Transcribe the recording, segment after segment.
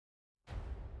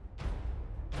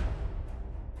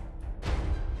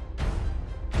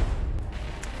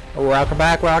Welcome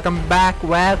back, welcome back,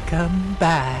 welcome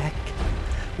back.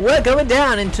 We're going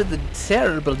down into the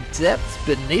terrible depths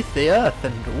beneath the earth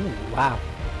and ooh, wow.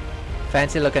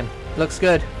 Fancy looking. Looks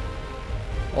good.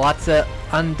 Lots of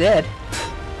undead.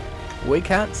 We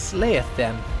can't slayeth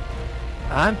them.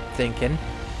 I'm thinking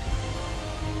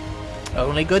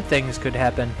only good things could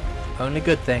happen. Only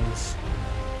good things.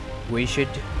 We should...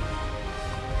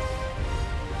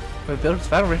 We built a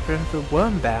survival reference for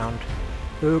Wormbound.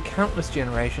 Who countless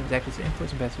generations act as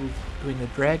influence ambassadors between the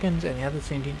dragons and the other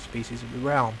sentient species of the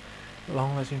realm.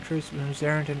 Along those intrusive and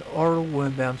Zerent and Oral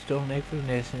Wormbound stole an egg from the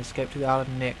nest and escaped to the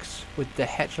island Nyx with the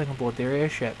hatchling aboard their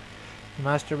airship. The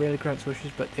master rarely grants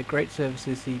wishes, but their great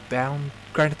services he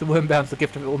granted the Wormbounds the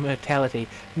gift of immortality.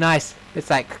 Nice. It's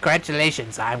like,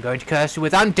 congratulations, I'm going to curse you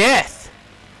with undeath!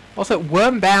 Also,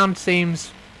 Wormbound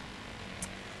seems,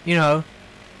 you know,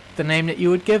 the name that you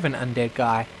would give an undead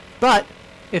guy. But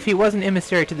if he wasn't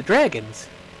emissary to the dragons,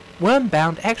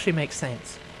 Wormbound actually makes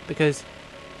sense. Because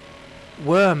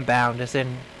Wormbound is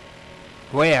in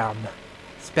worm,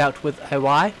 spelt with a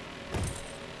Y.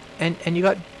 And you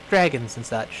got dragons and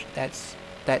such. That's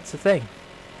the thing.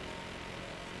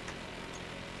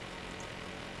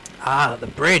 Ah, the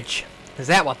bridge. Is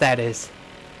that what that is?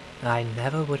 I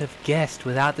never would have guessed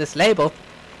without this label.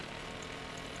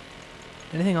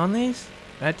 Anything on these?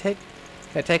 Can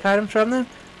I take items from them?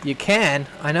 You can.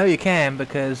 I know you can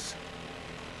because...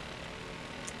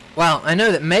 Well, I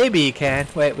know that maybe you can.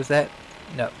 Wait, was that...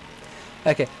 No.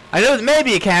 Okay. I know that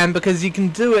maybe you can because you can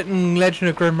do it in Legend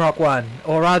of Grimrock 1.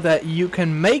 Or rather, you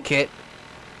can make it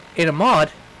in a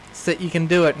mod so that you can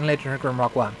do it in Legend of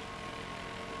Grimrock 1.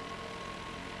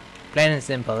 Plain and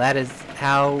simple. That is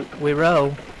how we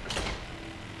roll.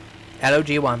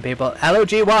 LoG1, people.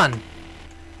 LoG1!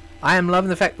 I am loving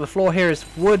the fact that the floor here is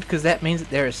wood because that means that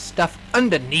there is stuff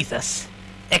underneath us.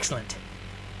 Excellent.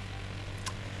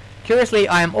 Curiously,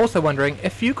 I am also wondering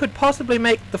if you could possibly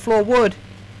make the floor wood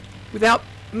without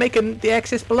making the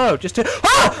access below. Just to...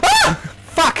 Oh! Ah!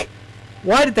 Fuck!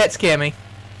 Why did that scare me?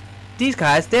 These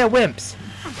guys, they're wimps.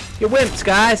 You're wimps,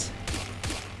 guys.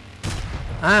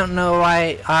 I don't know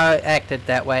why I acted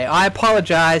that way. I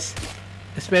apologize.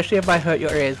 Especially if I hurt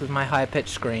your ears with my high-pitched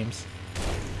screams.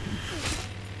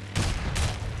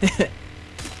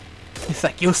 It's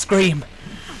like you scream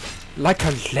like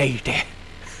a lady.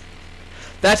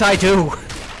 That I do.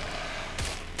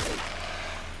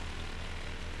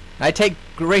 I take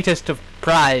greatest of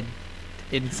pride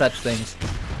in such things.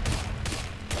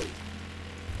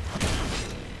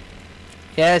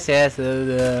 Yes,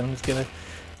 I'm just gonna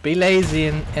be lazy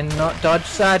and not dodge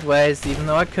sideways, even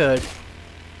though I could.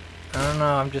 I don't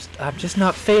know. I'm just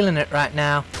not feeling it right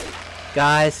now,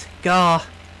 guys. Gah.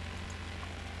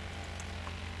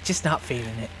 Just not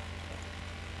feeling it.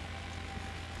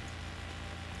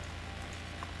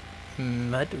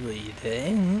 Mud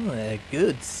reading,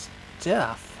 good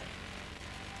stuff.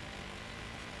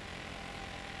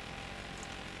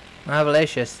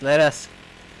 Marvelous. Let us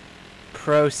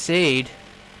proceed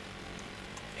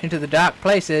into the dark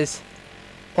places,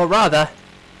 or rather,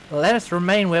 let us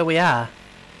remain where we are.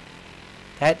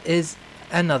 That is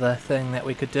another thing that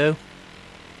we could do.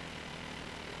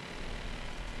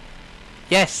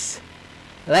 Yes,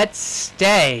 let's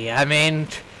stay. I mean,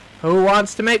 who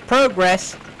wants to make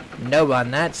progress? No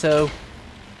one, that, so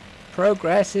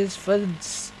progress is for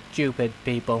stupid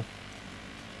people.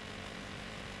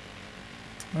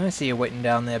 I see you waiting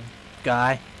down there,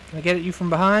 guy. Can I get at you from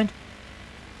behind?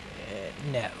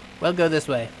 No. We'll go this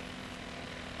way.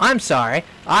 I'm sorry.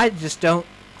 I just don't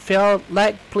feel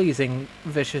like pleasing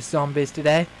vicious zombies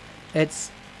today.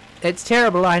 It's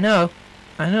terrible, I know.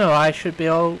 I know, I should be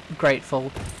all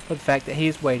grateful for the fact that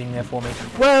he's waiting there for me.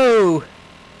 Whoa!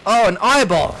 Oh, an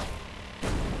eyeball!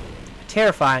 A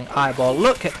terrifying eyeball.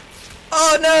 Look at...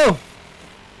 Oh, no!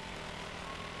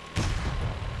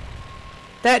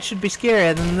 That should be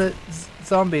scarier than the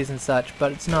zombies and such,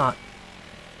 but it's not.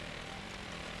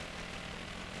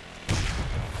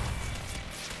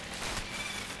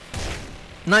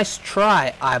 Nice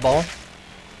try, eyeball.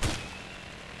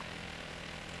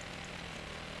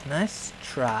 Nice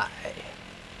try.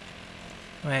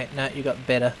 Wait, no, you got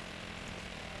better.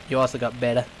 You also got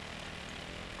better.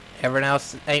 Everyone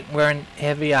else ain't wearing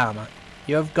heavy armor.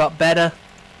 You've got better.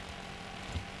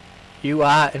 You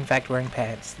are, in fact, wearing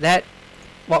pants. That...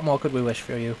 What more could we wish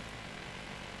for you,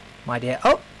 my dear?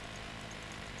 Oh!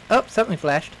 Oh, something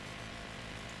flashed.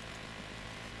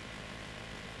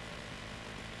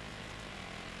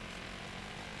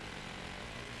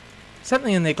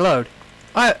 Something in there glowed.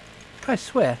 I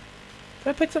swear. Did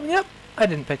I pick something up? I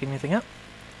didn't pick anything up.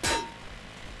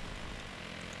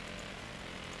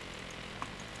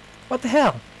 What the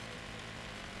hell?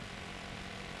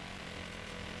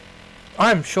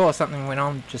 I'm sure something went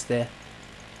on just there.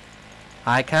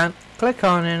 I can't click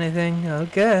on anything.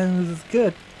 Okay, this is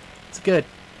good. It's good.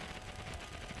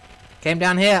 Came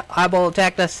down here. Eyeball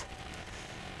attacked us.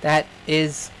 That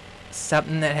is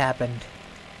something that happened.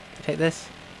 Take this.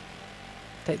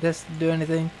 Take this. Do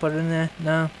anything. Put it in there.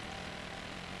 No.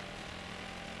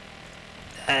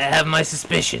 I have my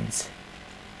suspicions.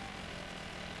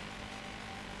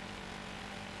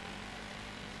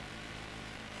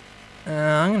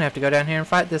 I'm gonna have to go down here and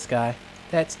fight this guy.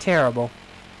 That's terrible.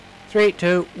 3,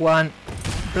 2, 1.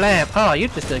 Blam. Oh, you're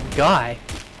just a guy.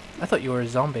 I thought you were a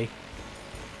zombie.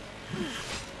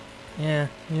 Yeah,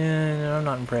 no, I'm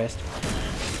not impressed.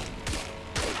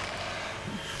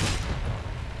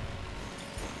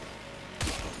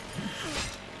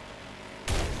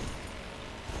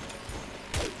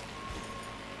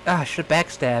 Ah, I should have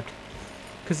backstabbed.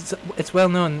 Because it's well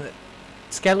known that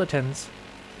skeletons,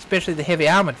 especially the heavy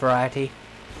armored variety,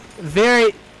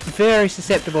 very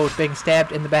susceptible to being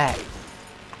stabbed in the back.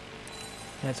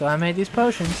 That's why I made these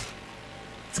potions.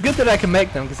 It's good that I can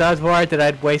make them, because I was worried that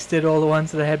I'd wasted all the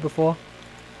ones that I had before.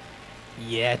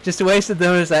 Yeah, just wasted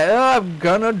them and say, oh, I'm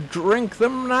gonna drink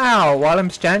them now while I'm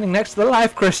standing next to the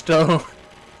life crystal.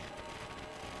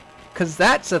 Because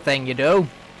that's a thing you do.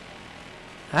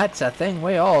 That's a thing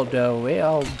we all do. We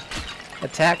all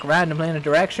attack randomly in a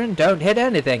direction, don't hit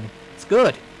anything. It's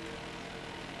good.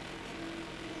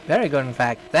 Very good, in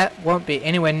fact. That won't be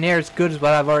anywhere near as good as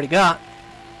what I've already got.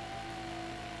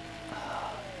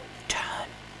 Done.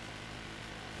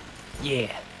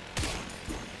 Yeah.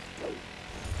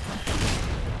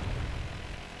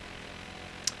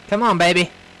 Come on,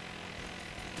 baby.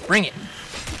 Bring it.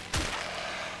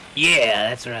 Yeah,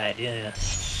 that's right. Yeah.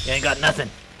 You ain't got nothing.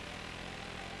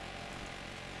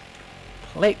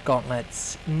 Plate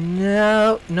gauntlets.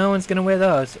 No, no one's gonna wear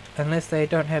those unless they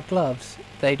don't have gloves.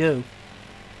 They do.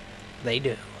 They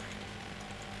do.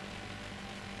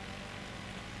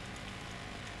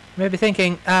 Maybe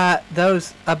thinking,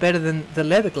 those are better than the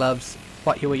leather gloves,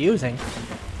 what you were using.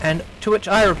 And to which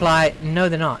I reply, no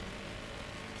they're not.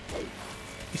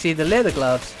 You see, the leather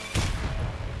gloves,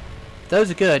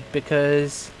 those are good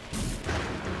because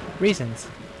reasons.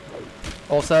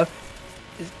 Also,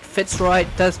 Fitzroy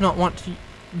does not want to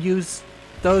use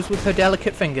those with her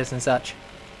delicate fingers and such.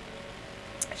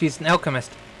 She's an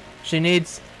alchemist. She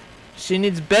needs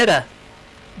better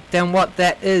than what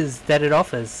that is that it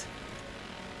offers.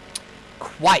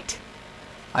 Quite.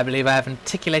 I believe I have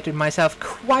articulated myself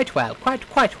quite well.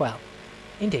 Quite well.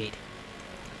 Indeed.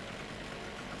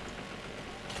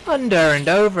 Under and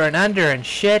over and under and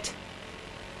shit.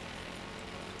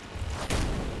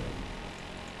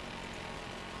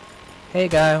 Hey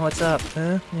guy, what's up?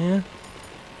 Huh? Yeah?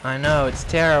 I know, it's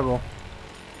terrible.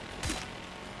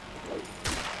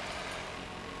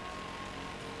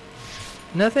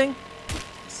 Nothing?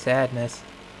 Sadness.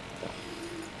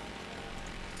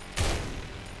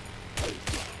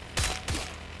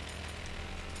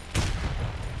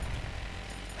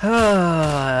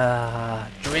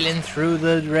 Drilling through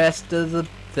the rest of the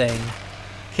thing.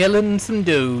 Killing some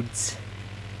dudes.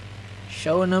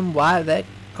 Showing them why they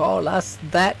call us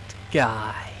that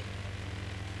guy.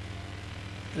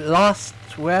 Lost,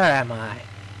 where am I?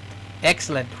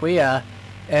 Excellent, we are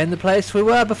in the place we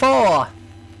were before.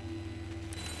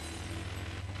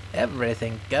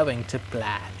 Everything going to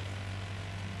plan.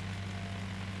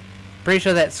 Pretty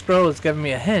sure that scroll is giving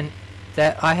me a hint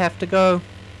that I have to go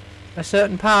a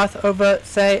certain path over,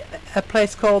 say, a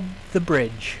place called the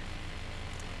bridge.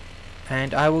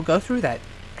 And I will go through that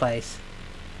place,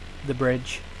 the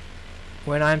bridge,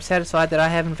 when I'm satisfied that I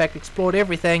have in fact explored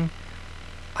everything.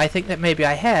 I think that maybe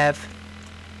I have,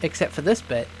 except for this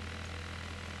bit,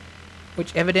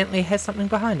 which evidently has something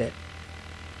behind it.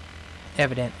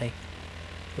 Evidently.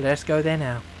 Let's go there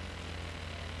now.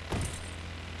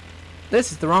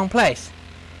 This is the wrong place.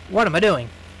 What am I doing?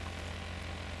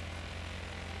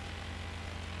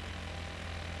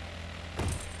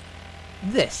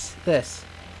 This.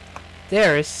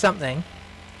 There is something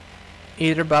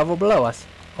either above or below us,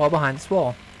 or behind this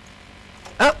wall.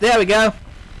 Oh, there we go.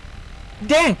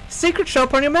 Dang, secret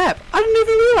shop on your map. I didn't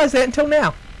even realize that until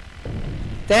now.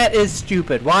 That is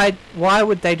stupid. Why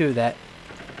would they do that?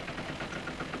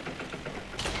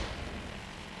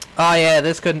 Oh yeah,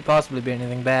 this couldn't possibly be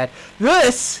anything bad.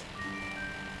 This!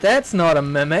 That's not a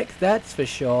mimic, that's for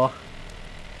sure.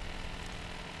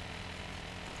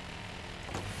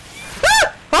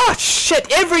 Ah! Oh shit,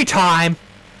 every time!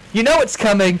 You know it's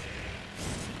coming!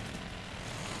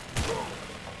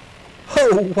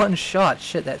 Oh, one shot.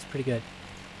 Shit, that's pretty good.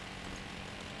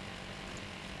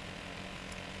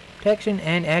 Protection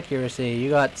and accuracy. You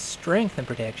got strength and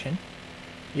protection.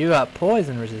 You got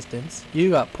poison resistance. You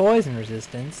got poison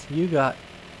resistance. You got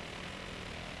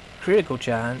critical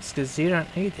chance because you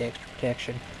don't need the extra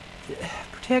protection.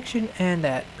 Protection and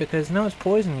that because no one's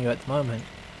poisoning you at the moment.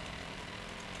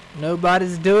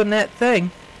 Nobody's doing that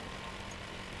thing.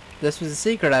 This was a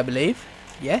secret, I believe.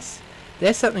 Yes?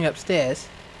 There's something upstairs.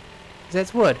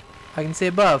 That's wood. I can see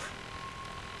above.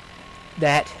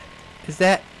 That. Is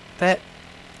that... that...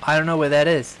 I don't know where that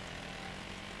is.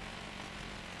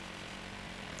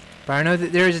 But I know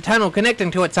that there is a tunnel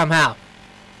connecting to it somehow.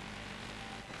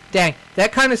 Dang.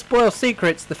 That kind of spoils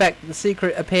secrets, the fact that the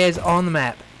secret appears on the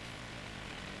map.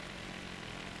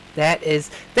 That is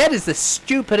the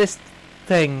stupidest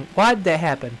thing. Why did that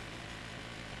happen?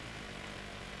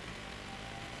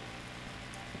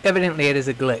 Evidently it is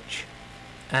a glitch.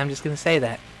 I'm just going to say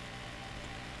that.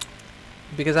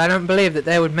 Because I don't believe that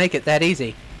they would make it that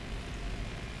easy.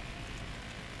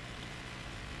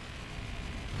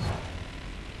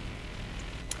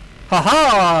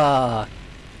 Haha!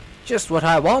 Just what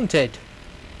I wanted.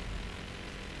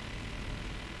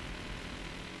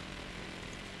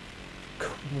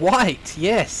 White,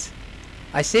 yes.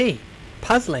 I see.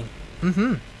 Puzzling.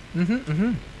 I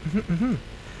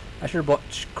should have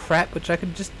bought crap which I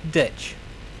could just ditch.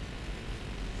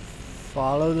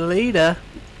 Follow the leader.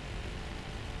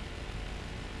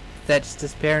 That just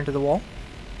disappear into the wall?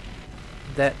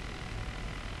 That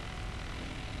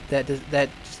just...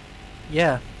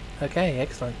 yeah. Okay,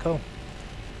 excellent, cool.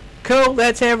 Cool,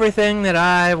 that's everything that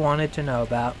I wanted to know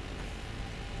about.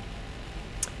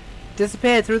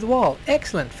 Disappeared through the wall.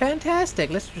 Excellent, fantastic.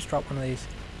 Let's just drop one of these.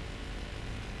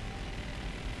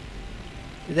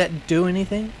 Did that do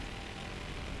anything?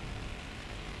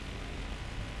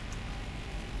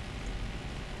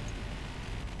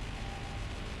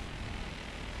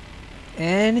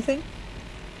 Anything?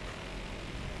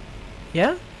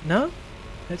 Yeah? No?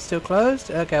 It's still closed?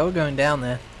 Okay, we're going down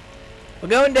there. We're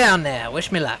going down there.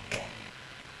 Wish me luck.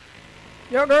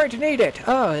 You're going to need it.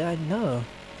 Oh, I know.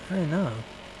 I know.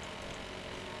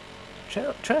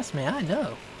 Trust me, I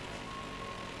know.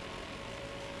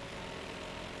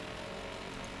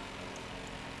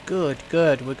 Good,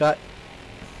 good. We got...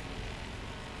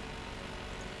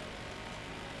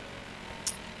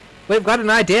 we've got an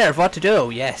idea of what to do.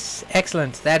 Yes.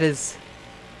 Excellent. That is...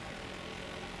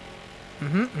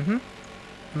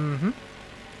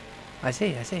 I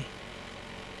see, I see.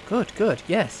 Good, good.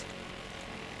 Yes.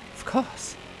 Of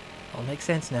course. All makes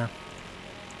sense now.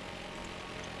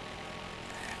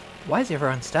 Why is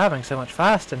everyone starving so much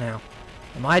faster now?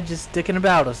 Am I just dicking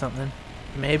about or something?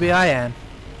 Maybe I am.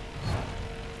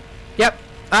 Yep.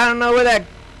 I don't know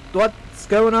what's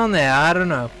going on there. I don't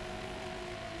know.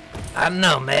 I don't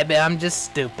know. Maybe I'm just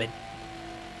stupid.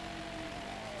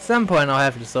 At some point I'll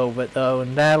have to solve it though,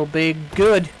 and that'll be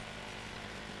good.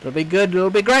 It'll be good. It'll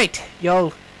be great.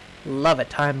 You'll love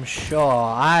it, I'm sure.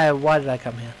 Why did I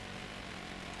come here?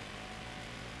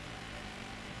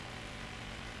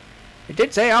 It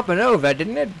did say up and over,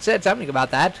 didn't it? It said something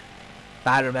about that, if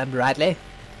I remember rightly.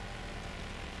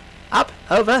 Up,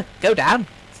 over, go down,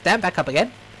 stand back up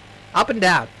again. Up and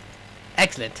down.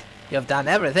 Excellent. You have done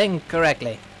everything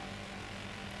correctly.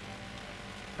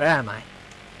 Where am I?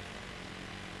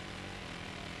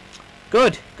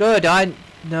 Good, good. I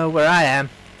know where I am.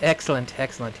 Excellent,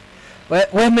 excellent.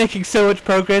 We're making so much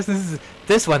progress.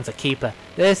 This one's a keeper.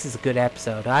 This is a good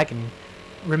episode. I can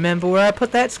remember where I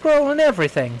put that scroll and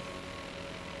everything.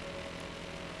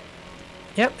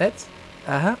 Yep, that's...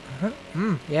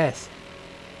 yes.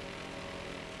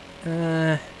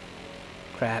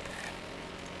 Crap.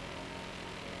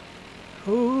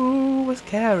 Who was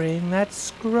carrying that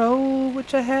scroll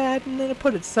which I had and then I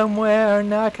put it somewhere and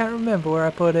now I can't remember where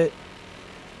I put it.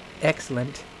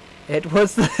 Excellent. It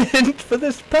was the hint for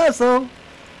this puzzle.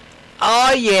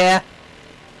 Oh yeah.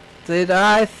 Did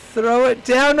I throw it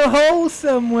down a hole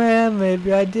somewhere?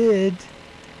 Maybe I did.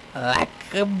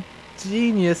 Like a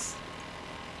genius.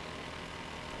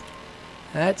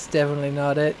 That's definitely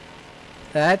not it.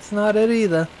 That's not it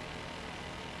either.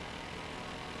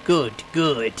 Good,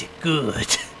 good,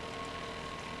 good.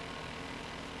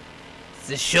 It's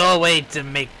a sure way to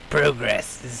make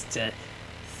progress, is to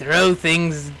throw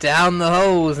things down the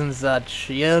holes and such.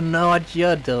 You know what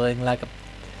you're doing, like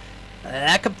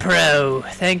a pro.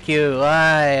 Thank you.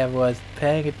 I was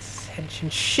paying attention.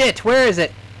 Shit, where is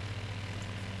it?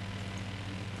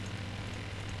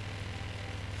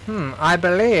 I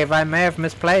believe I may have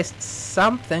misplaced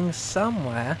something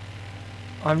somewhere.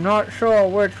 I'm not sure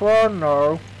which one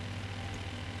though.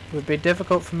 It would be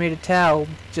difficult for me to tell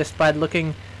just by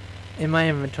looking in my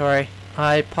inventory.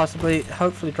 I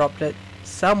hopefully dropped it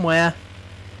somewhere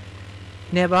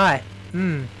nearby.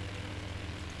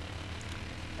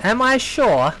 Am I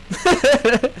sure?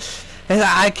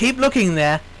 I keep looking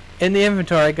there in the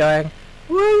inventory going,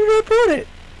 where did I put it?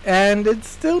 And it's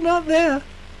still not there.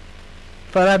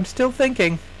 But I'm still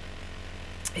thinking,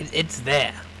 it's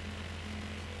there.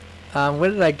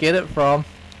 Where did I get it from?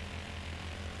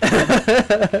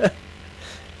 Oh,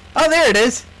 there it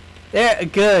is! There,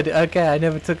 good. Okay, I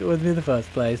never took it with me in the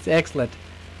first place. Excellent.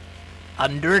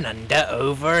 Under and under,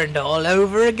 over and all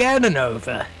over again and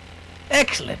over.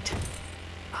 Excellent.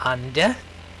 Under.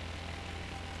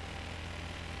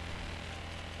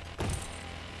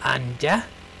 Under.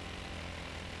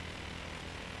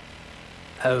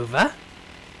 Over.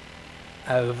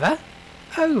 Over.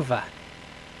 Over.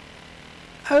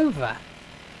 Over.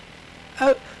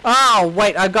 Oh, oh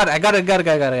wait, I got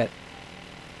it.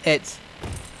 It's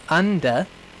under.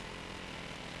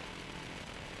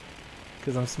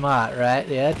 Because I'm smart, right?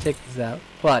 Yeah, check this out.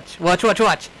 Watch.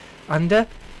 Under.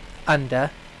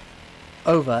 Under.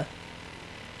 Over.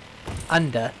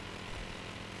 Under.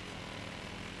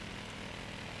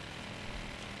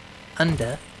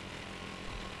 Under.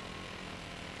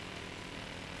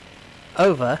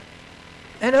 Over.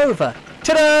 And over.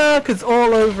 Ta-da! Because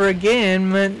all over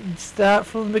again meant start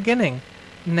from the beginning.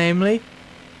 Namely,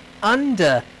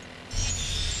 under.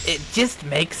 It just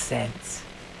makes sense.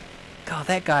 God,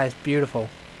 that guy is beautiful.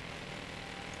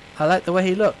 I like the way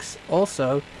he looks.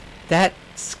 Also, that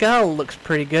skull looks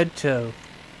pretty good too.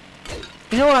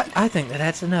 You know what? I think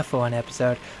that's enough for one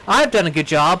episode. I've done a good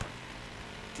job.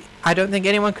 I don't think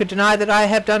anyone could deny that I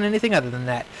have done anything other than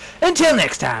that. Until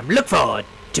next time, look forward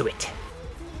to it.